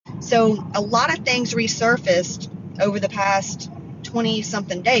So a lot of things resurfaced over the past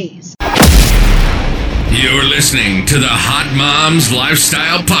 20-something days. You're listening to the Hot Moms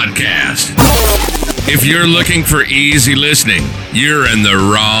Lifestyle Podcast. If you're looking for easy listening, you're in the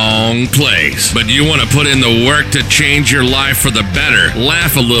wrong place. But you want to put in the work to change your life for the better,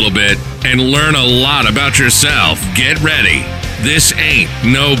 laugh a little bit, and learn a lot about yourself. Get ready. This ain't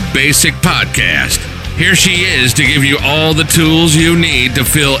no basic podcast. Here she is to give you all the tools you need to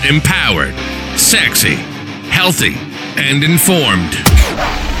feel empowered, sexy, healthy, and informed.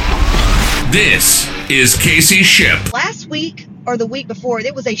 This is Casey Shipp. Last week or the week before,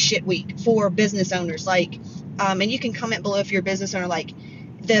 it was a shit week for business owners. And you can comment below if you're a business owner,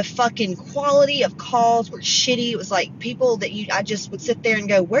 the fucking quality of calls were shitty. It was like people that I just would sit there and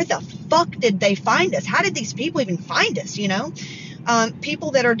go, where the fuck did they find us? How did these people even find us?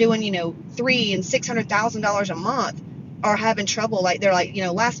 People that are doing, $300,000 and $600,000 a month are having trouble.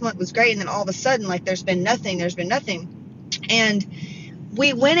 They're last month was great. And then all of a sudden, there's been nothing. And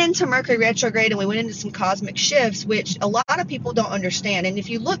we went into Mercury retrograde and we went into some cosmic shifts, which a lot of people don't understand. And if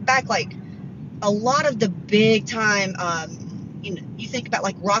you look back, a lot of the big time, you think about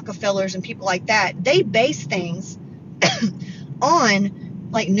Rockefellers and people like that, they base things on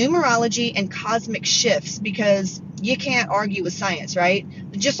numerology and cosmic shifts because you can't argue with science, right?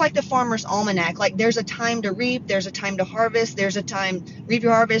 Just like the Farmer's Almanac, there's a time to reap, there's a time to harvest, there's a time reap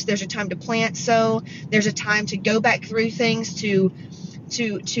your harvest, there's a time to plant, sow, there's a time to go back through things to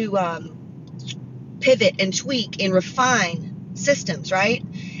pivot and tweak and refine systems, right?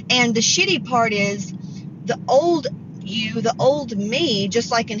 And the shitty part is the old you, the old me,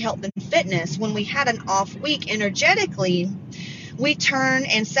 just like in health and fitness, when we had an off week energetically, we turn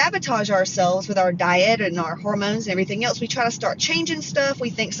and sabotage ourselves with our diet and our hormones and everything else. We try to start changing stuff. We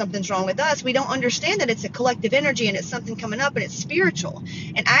think something's wrong with us. We don't understand that it's a collective energy and it's something coming up and it's spiritual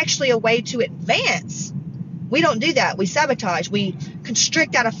and actually a way to advance. We don't do that. We sabotage. We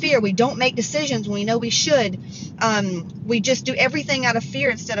constrict out of fear. We don't make decisions when we know we should. We just do everything out of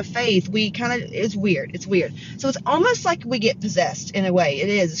fear instead of faith. It's weird. It's weird. So it's almost like we get possessed in a way. It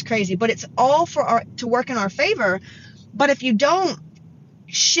is. It's crazy. But it's all to work in our favor. But if you don't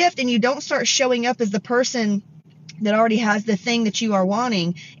shift and you don't start showing up as the person that already has the thing that you are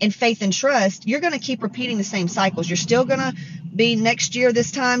wanting in faith and trust, you're going to keep repeating the same cycles. You're still going to be next year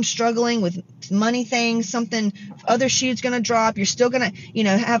this time struggling with money things, something, other shoe's going to drop. You're still going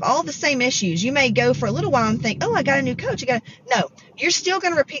to, have all the same issues. You may go for a little while and think, oh, I got a new coach. No, you're still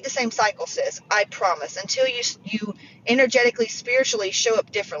going to repeat the same cycle, sis. I promise, until you energetically, spiritually show up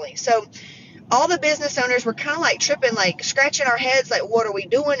differently. So all the business owners were kind of tripping, scratching our heads, what are we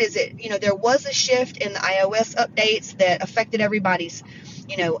doing? Is it, there was a shift in the iOS updates that affected everybody's,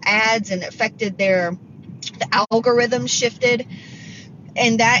 ads and affected the algorithm shifted.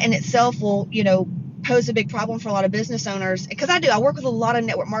 And that in itself will, pose a big problem for a lot of business owners. Because I work with a lot of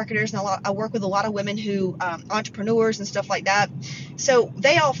network marketers and I work with a lot of women who, entrepreneurs and stuff like that. So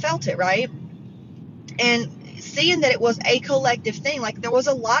they all felt it, right? And seeing that it was a collective thing, there was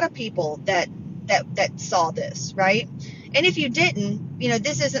a lot of people that saw this, right? And if you didn't,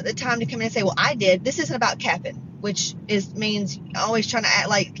 this isn't the time to come in and say, well, I did. This isn't about capping, which means always trying to act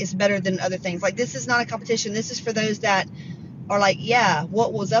like it's better than other things. This is not a competition. This is for those that are yeah,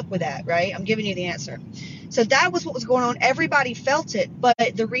 what was up with that, right? I'm giving you the answer. So that was what was going on. Everybody felt it. But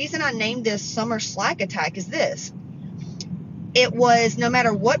the reason I named this Summer Slack Attack is this. It was no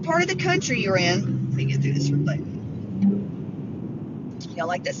matter what part of the country you're in. Let me get through this real quick. Y'all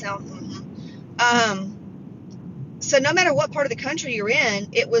like that sound? Mm-hmm. So no matter what part of the country you're in,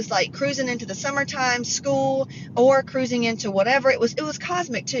 it was cruising into the summertime, school, or cruising into whatever. It was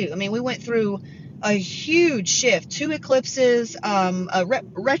cosmic too. I mean, we went through a huge shift, 2 eclipses, a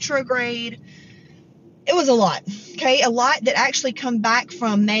retrograde. It was a lot, okay? A lot that actually come back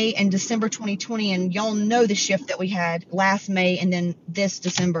from May and December 2020, and y'all know the shift that we had last May and then last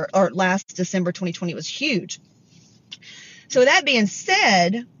December 2020 was huge. So with that being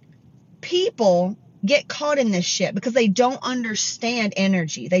said, people get caught in this shit because they don't understand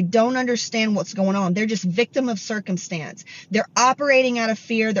energy. They don't understand what's going on. They're just victim of circumstance. They're operating out of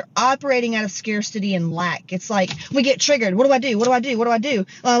fear. They're operating out of scarcity and lack. It's we get triggered. What do I do? What do I do? What do I do?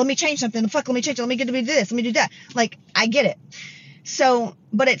 Let me change something. Let me change it. Let me get to do this. Let me do that. I get it. So,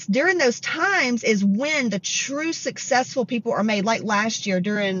 but it's during those times is when the true successful people are made. Like last year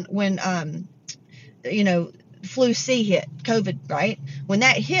when flu C hit, COVID, right? When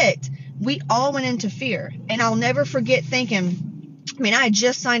that hit, we all went into fear. And I'll never forget thinking, I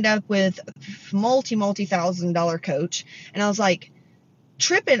just signed up with multi-$1,000 coach. And I was like,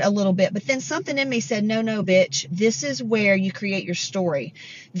 tripping a little bit, but then something in me said, no, bitch, this is where you create your story.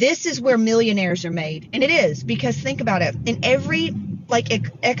 This is where millionaires are made. And it is, because think about it. In every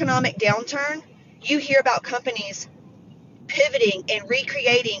economic downturn, you hear about companies pivoting and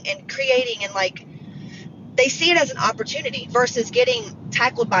recreating and creating, and they see it as an opportunity versus getting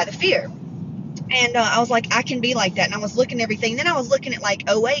tackled by the fear. And I was like, I can be like that. And I was looking at everything. Then I was looking at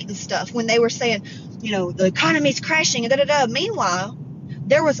 08 and stuff when they were saying, the economy's crashing and da-da-da. Meanwhile,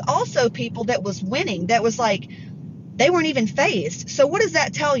 there was also people that was winning, that was they weren't even phased. So what does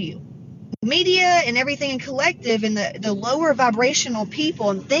that tell you? Media and everything in collective, and the lower vibrational people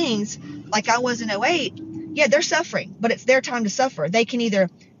and things, like I was in 08, yeah, they're suffering, but it's their time to suffer. They can either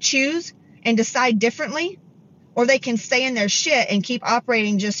choose and decide differently, or they can stay in their shit and keep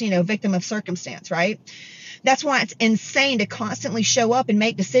operating just, victim of circumstance, right? That's why it's insane to constantly show up and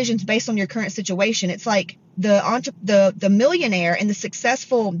make decisions based on your current situation. It's like the millionaire and the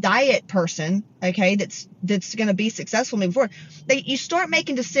successful diet person, okay, that's going to be successful moving forward. You start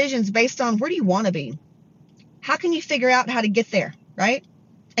making decisions based on, where do you want to be? How can you figure out how to get there, right?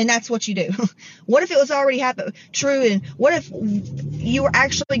 And that's what you do. What if it was already true? And what if you were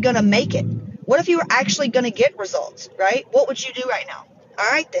actually going to make it? What if you were actually going to get results, right? What would you do right now? All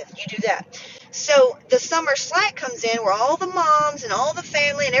right, then, you do that. So the summer slack comes in, where all the moms and all the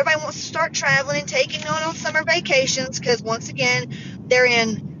family and everybody wants to start traveling and taking on summer vacations, because once again, they're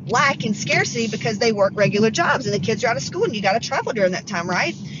in lack and scarcity because they work regular jobs and the kids are out of school and you got to travel during that time,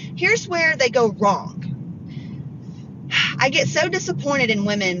 right? Here's where they go wrong. I get so disappointed in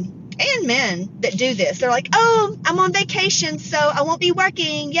women and men that do this. They're like, oh, I'm on vacation, so I won't be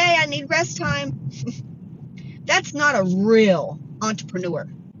working. Yay, I need rest time. That's not a real entrepreneur.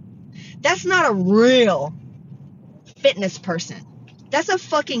 That's not a real fitness person. That's a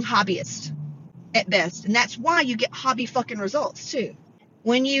fucking hobbyist at best. And that's why you get hobby fucking results too.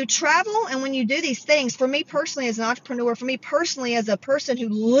 When you travel and when you do these things, for me personally as an entrepreneur, for me personally as a person who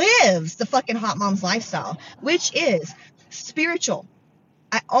lives the fucking hot mom's lifestyle, which is spiritual,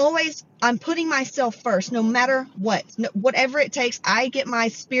 I'm putting myself first, no matter what, whatever it takes. I get my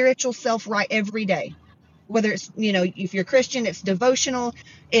spiritual self right every day. Whether it's, if you're Christian, it's devotional,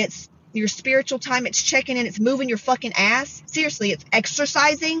 it's your spiritual time, it's checking in, it's moving your fucking ass. Seriously, it's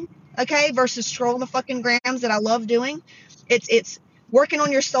exercising, okay, versus scrolling the fucking grams that I love doing. It's working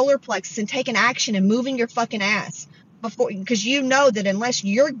on your solar plexus and taking action and moving your fucking ass because you know that unless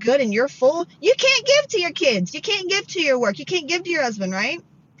you're good and you're full, you can't give to your kids, you can't give to your work, you can't give to your husband, right?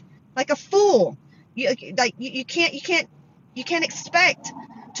 Like a fool. You can't expect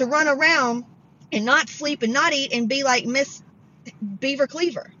to run around and not sleep and not eat and be like Miss Beaver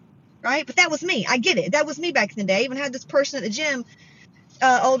Cleaver, right? But that was me. I get it. That was me back in the day. I even had this person at the gym,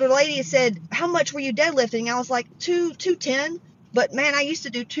 older lady, said, how much were you deadlifting? I was like, 210. But man, I used to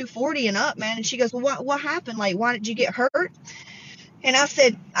do 240 and up, man. And she goes, well, what happened? Like, why did you get hurt? And I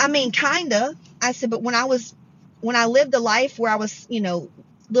said, I mean, kinda. I said, but when I lived a life where I was,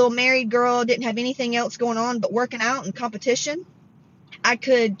 little married girl, didn't have anything else going on but working out and competition, I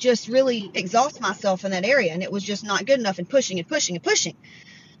could just really exhaust myself in that area, and it was just not good enough, and pushing and pushing and pushing.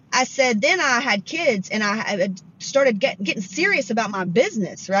 I said, then I had kids, and I started getting serious about my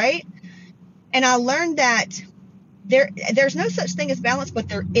business, right? And I learned that there's no such thing as balance, but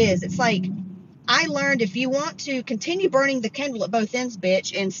there is. It's like, I learned if you want to continue burning the candle at both ends,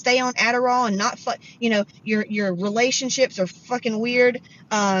 bitch, and stay on Adderall and not, your relationships are fucking weird.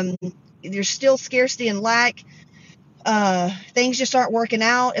 There's still scarcity and lack. Things just aren't working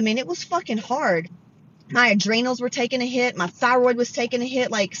out. I mean, it was fucking hard. My adrenals were taking a hit. My thyroid was taking a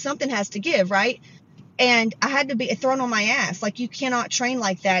hit. Like, something has to give, right? And I had to be thrown on my ass. Like, you cannot train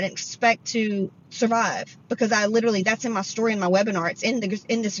like that and expect to survive, because that's in my story in my webinar. It's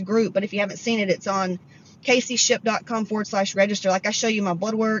in this group, but if you haven't seen it, it's on CaseyShip.com/register. Like, I show you my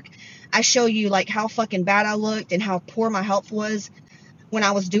blood work. I show you like how fucking bad I looked and how poor my health was when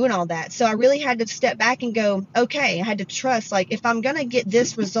I was doing all that. So I really had to step back and go, okay, I had to trust, like, if I'm going to get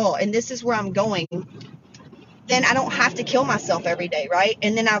this result and this is where I'm going, then I don't have to kill myself every day, right?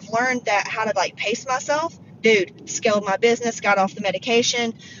 And then I've learned that how to like pace myself. Dude, scaled my business, got off the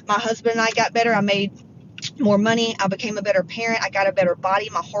medication. My husband and I got better. I made more money. I became a better parent. I got a better body.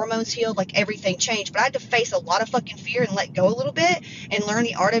 My hormones healed. Like, everything changed. But I had to face a lot of fucking fear and let go a little bit and learn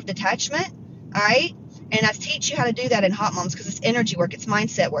the art of detachment. All right? And I teach you how to do that in Hot Moms, because it's energy work, it's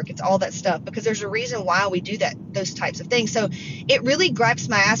mindset work, it's all that stuff, because there's a reason why we do those types of things. So it really gripes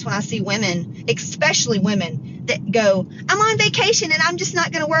my ass when I see women, especially women, that go, I'm on vacation and I'm just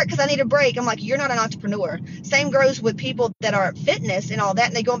not going to work because I need a break. I'm like, you're not an entrepreneur. Same goes with people that are fitness and all that,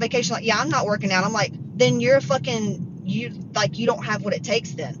 and they go on vacation like, yeah, I'm not working out. I'm like, then you're you don't have what it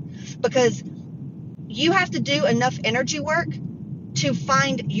takes then, because you have to do enough energy work to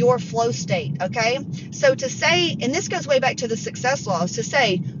find your flow state. Okay, so to say, and this goes way back to the success laws, to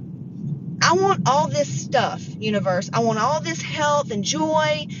say, I want all this stuff, universe, I want all this health and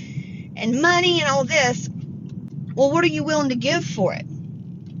joy and money and all this. Well, what are you willing to give for it?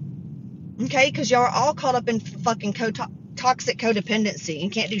 Okay, because y'all are all caught up in fucking toxic codependency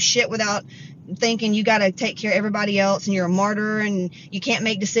and can't do shit without thinking you got to take care of everybody else, and you're a martyr, and you can't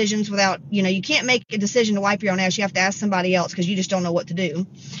make decisions without, you can't make a decision to wipe your own ass. You have to ask somebody else because you just don't know what to do.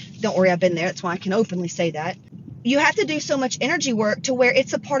 Don't worry, I've been there. That's why I can openly say that. You have to do so much energy work to where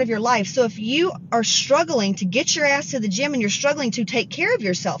it's a part of your life. So if you are struggling to get your ass to the gym, and you're struggling to take care of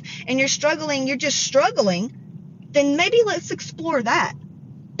yourself, and you're just struggling, then maybe let's explore that.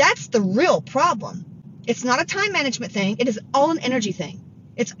 That's the real problem. It's not a time management thing. It is all an energy thing.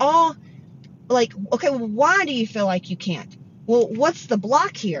 It's all like, okay, well, why do you feel like you can't? Well, what's the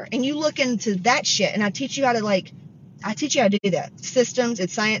block here? And you look into that shit, and I teach you how to do that. Systems,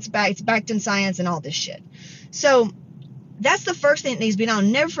 it's science backed, it's backed in science and all this shit. So that's the first thing that needs to be done.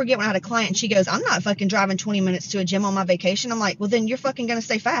 I'll never forget when I had a client and she goes, I'm not fucking driving 20 minutes to a gym on my vacation. I'm like, well, then you're fucking going to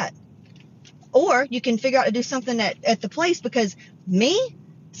stay fat. Or you can figure out to do something at the place, because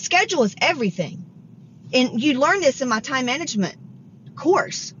schedule is everything. And you learn this in my time management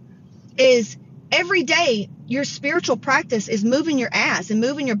course, is every day your spiritual practice is moving your ass and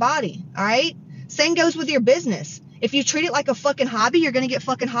moving your body. All right. Same goes with your business. If you treat it like a fucking hobby, you're going to get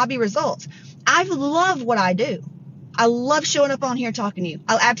fucking hobby results. I love what I do. I love showing up on here talking to you.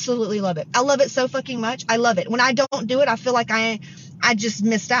 I absolutely love it. I love it so fucking much. I love it. When I don't do it, I feel like I just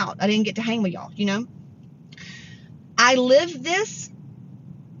missed out. I didn't get to hang with y'all, I live this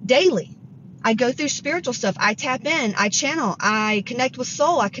daily. I go through spiritual stuff. I tap in. I channel. I connect with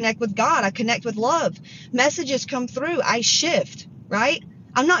soul. I connect with God. I connect with love. Messages come through. I shift, right?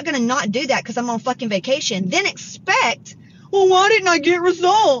 I'm not going to not do that because I'm on fucking vacation. Then expect, well, why didn't I get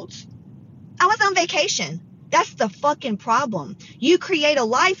results? I was on vacation. That's the fucking problem. You create a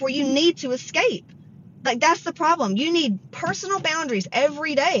life where you need to escape. Like, that's the problem. You need personal boundaries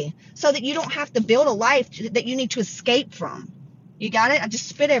every day so that you don't have to build a life that you need to escape from. You got it? I just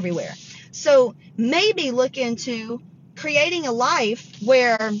spit everywhere. So maybe look into creating a life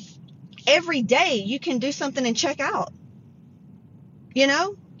where every day you can do something and check out. You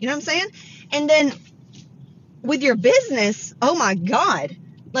know what I'm saying? And then with your business, oh my God,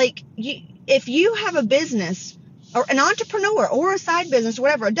 like if you have a business or an entrepreneur or a side business or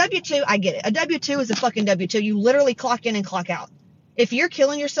whatever, a W-2, I get it. A W-2 is a fucking W-2. You literally clock in and clock out. If you're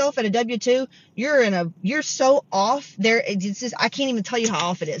killing yourself at a W-2, you're so off there. It's just, I can't even tell you how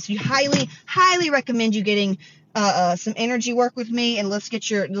off it is. You highly recommend you getting some energy work with me, and let's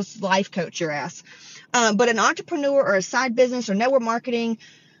life coach your ass. But an entrepreneur or a side business or network marketing,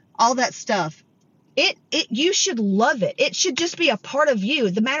 all that stuff, you should love it. It should just be a part of you.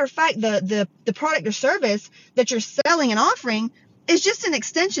 The matter of fact, the product or service that you're selling and offering is just an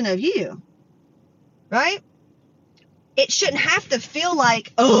extension of you, right? It shouldn't have to feel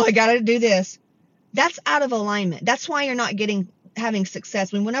like, oh, I got to do this. That's out of alignment. That's why you're not having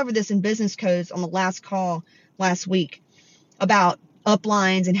success. We went over this in business codes on the last call last week about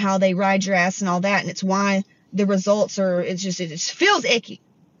uplines and how they ride your ass and all that. And it's why the results it just feels icky.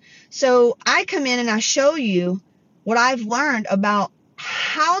 So I come in and I show you what I've learned about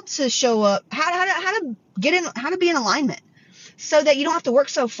how to show up, how to be in alignment, so that you don't have to work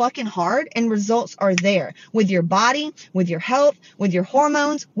so fucking hard and results are there with your body, with your health, with your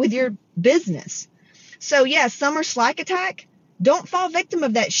hormones, with your business. So yeah, summer slack attack, don't fall victim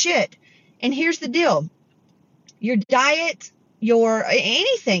of that shit. And here's the deal. Your diet, your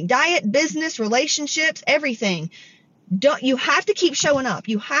anything, diet, business, relationships, everything. You have to keep showing up.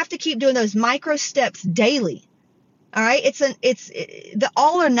 You have to keep doing those micro steps daily. All right. It's the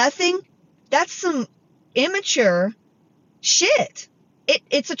all or nothing. That's some immature shit.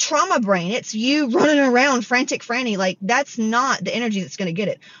 It's a trauma brain. It's you running around frantic franny. Like, that's not the energy that's going to get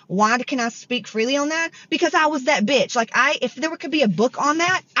it. Why can I speak freely on that? Because I was that bitch. Like, if there could be a book on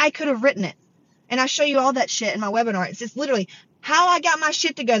that, I could have written it. And I show you all that shit in my webinar. It's just literally how I got my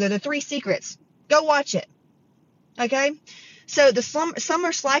shit together. The 3 secrets. Go watch it. Okay. So the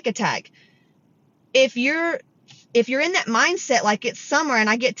summer slack attack. If you're in that mindset, like it's summer and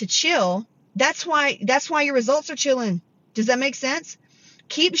I get to chill, that's why your results are chilling. Does that make sense?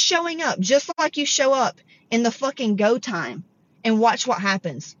 Keep showing up just like you show up in the fucking go time, and watch what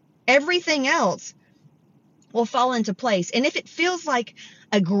happens. Everything else will fall into place. And if it feels like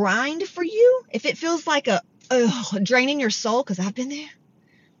a grind for you, if it feels like draining your soul, because I've been there,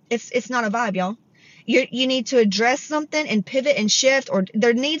 it's not a vibe, y'all. You need to address something and pivot and shift, or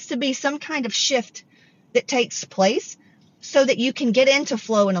there needs to be some kind of shift that takes place so that you can get into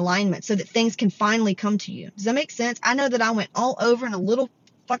flow and alignment, so that things can finally come to you. Does that make sense? I know that I went all over and a little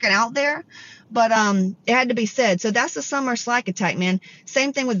fucking out there, but it had to be said. So that's the summer slack attack, man.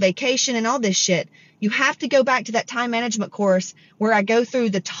 Same thing with vacation and all this shit. You have to go back to that time management course where I go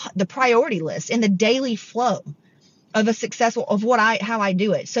through the priority list and the daily flow of a successful, of how I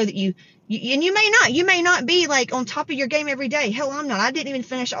do it, so that you may not be like on top of your game every day. Hell, I'm not. I didn't even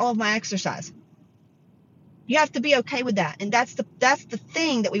finish all of my exercise. You have to be okay with that. And that's the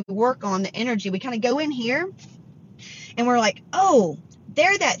thing that we work on, the energy. We kind of go in here and we're like, oh,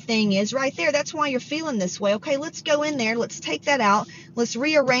 there that thing is right there. That's why you're feeling this way. Okay, let's go in there. Let's take that out. Let's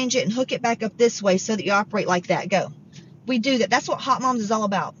rearrange it and hook it back up this way so that you operate like that. Go. We do that. That's what Hot Moms is all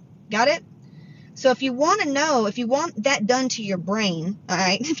about. Got it? So if you want to know, if you want that done to your brain, all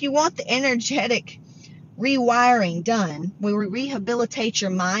right, if you want the energetic rewiring done, where we rehabilitate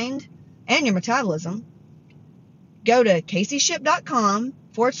your mind and your metabolism, go to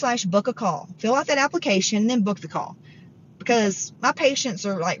CaseyShip.com/book a call. Fill out that application and then book the call. Because my patients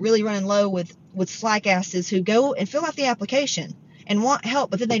are like really running low with slack asses who go and fill out the application and want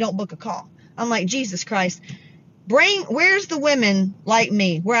help, but then they don't book a call. I'm like, Jesus Christ. Where's the women like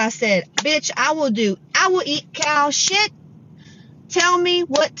me where I said, bitch, I will eat cow shit. Tell me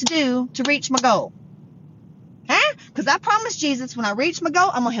what to do to reach my goal. Huh? Because I promised Jesus when I reach my goal,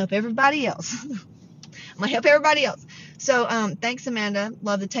 I'm going to help everybody else. So, thanks, Amanda.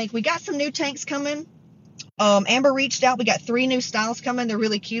 Love the tank. We got some new tanks coming. Amber reached out. We got 3 new styles coming. They're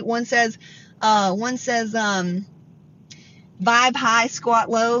really cute. One says vibe high,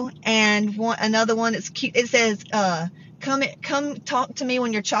 squat low, and another one that's cute. It says come talk to me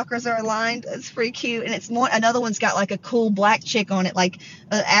when your chakras are aligned. It's pretty cute. And another one's got like a cool black chick on it, like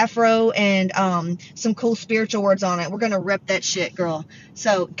an afro and some cool spiritual words on it. We're gonna rep that shit, girl.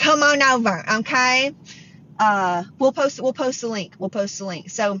 So come on over, okay? We'll post a link.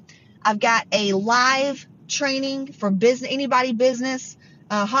 So I've got a live training for anybody business,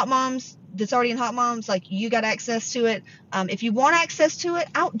 Hot Moms that's already in Hot Moms, like you got access to it. If you want access to it,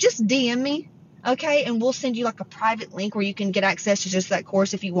 just DM me, okay? And we'll send you like a private link where you can get access to just that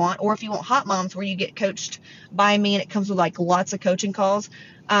course if you want, or if you want Hot Moms where you get coached by me and it comes with like lots of coaching calls.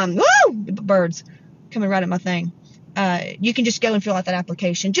 Birds coming right at my thing. You can just go and fill out that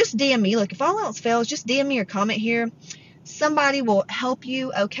application. Just DM me. Look, if all else fails, just DM me or comment here. Somebody will help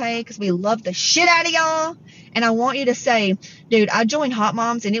you, okay? Because we love the shit out of y'all. And I want you to say, dude, I joined Hot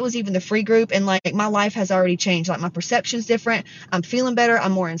Moms and it was even the free group, and like my life has already changed. Like my perception's different. I'm feeling better.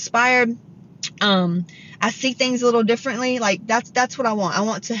 I'm more inspired. I see things a little differently. Like that's what I want. I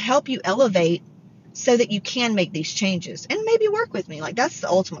want to help you elevate so that you can make these changes and maybe work with me. Like that's the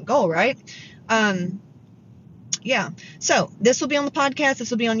ultimate goal, right? Yeah. So this will be on the podcast. This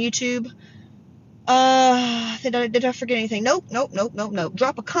will be on YouTube. Did I forget anything? Nope.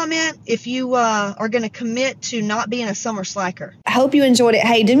 Drop a comment if you are going to commit to not being a summer slacker. I hope you enjoyed it.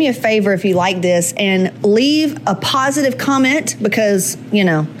 Hey, do me a favor if you like this and leave a positive comment, because,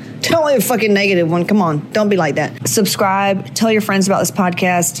 don't leave a fucking negative one. Come on. Don't be like that. Subscribe. Tell your friends about this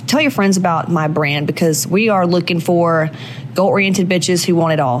podcast. Tell your friends about my brand, because we are looking for goal-oriented bitches who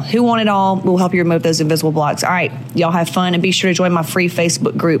want it all. Who want it all? We'll help you remove those invisible blocks. All right. Y'all have fun, and be sure to join my free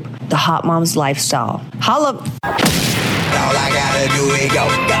Facebook group, The Hot Moms Lifestyle. Holla. All I gotta do is go,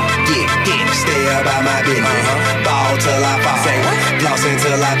 get, stay about my business. Ball till I fall, say what? Lost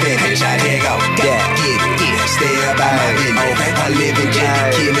until I finish. I did go, get, stay about my business. I live in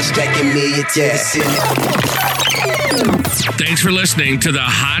Killer, stacking millions to the city. Thanks for listening to the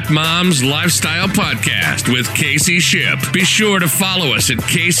Hot Moms Lifestyle Podcast with Casey Ship. Be sure to follow us at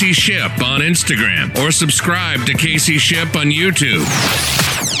Casey Ship on Instagram or subscribe to Casey Ship on YouTube.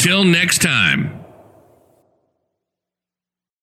 Till next time.